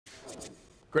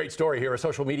Great story here. A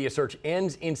social media search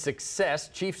ends in success.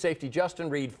 Chief safety Justin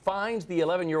Reid finds the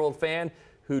 11-year-old fan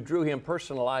who drew him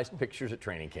personalized pictures at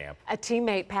training camp. A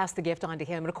teammate passed the gift on to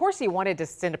him, and of course he wanted to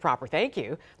send a proper thank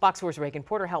you. Fox 4's Reagan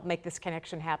Porter helped make this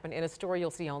connection happen in a story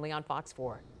you'll see only on Fox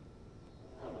 4.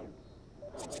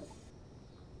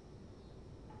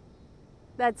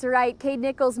 That's right. Cade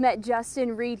Nichols met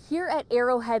Justin Reid here at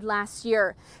Arrowhead last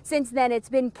year. Since then, it's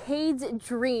been Cade's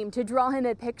dream to draw him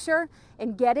a picture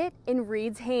and get it in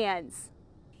Reid's hands.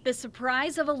 The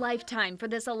surprise of a lifetime for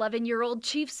this 11-year-old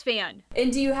Chiefs fan.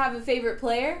 And do you have a favorite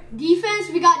player? Defense,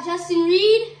 we got Justin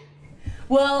Reid.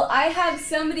 Well, I have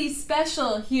somebody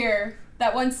special here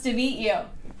that wants to meet you.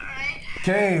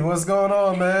 Cade, what's going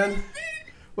on, man?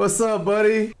 What's up,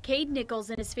 buddy? Cade Nichols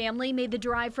and his family made the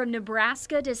drive from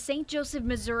Nebraska to St. Joseph,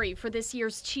 Missouri for this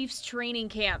year's Chiefs training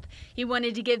camp. He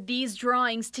wanted to give these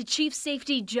drawings to Chiefs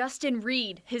safety Justin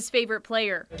Reid, his favorite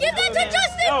player. Give that to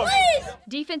Justin, please!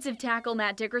 Defensive tackle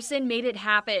Matt Dickerson made it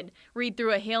happen. Reid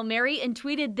threw a Hail Mary and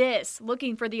tweeted this,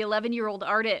 looking for the 11-year-old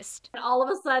artist. And all of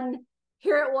a sudden,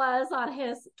 here it was on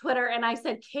his Twitter, and I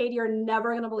said, Cade, you're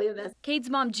never going to believe this. Cade's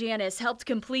mom, Janice, helped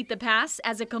complete the pass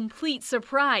as a complete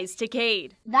surprise to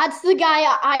Cade. That's the guy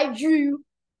I drew,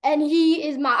 and he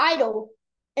is my idol.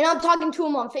 And I'm talking to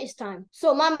him on FaceTime.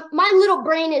 So my little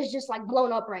brain is just like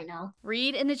blown up right now.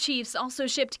 Reid and the Chiefs also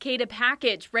shipped Cade a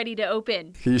package ready to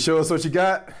open. Can you show us what you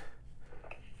got?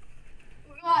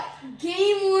 We got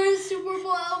game-worn Super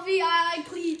Bowl LVI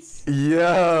cleats.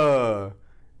 Yeah.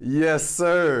 Yes,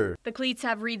 sir. The cleats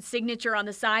have Reid's signature on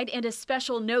the side and a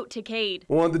special note to Cade.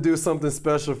 I wanted to do something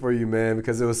special for you, man,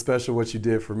 because it was special what you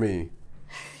did for me.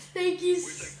 Thank you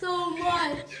so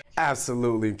much.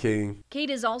 Absolutely, King.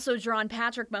 Cade has also drawn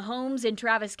Patrick Mahomes and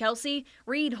Travis Kelce.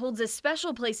 Reid holds a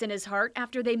special place in his heart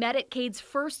after they met at Cade's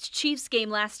first Chiefs game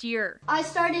last year. I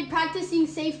started practicing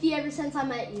safety ever since I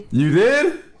met you. You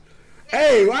did?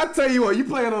 Hey, well, I tell you what, you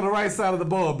playing on the right side of the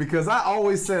ball because I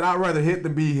always said I'd rather hit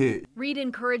than be hit. Reid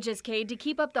encourages Cade to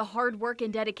keep up the hard work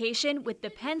and dedication with the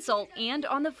pencil and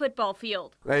on the football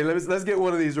field. Hey, let's get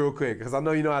one of these real quick because I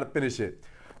know you know how to finish it.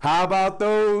 How about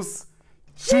those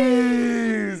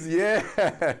cheese?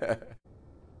 Yeah.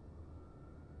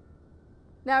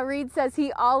 Now, Reid says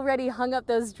he already hung up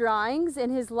those drawings in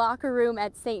his locker room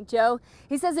at St. Joe.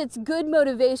 He says it's good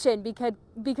motivation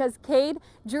because Cade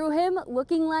drew him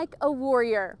looking like a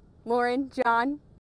warrior. Lauren, John.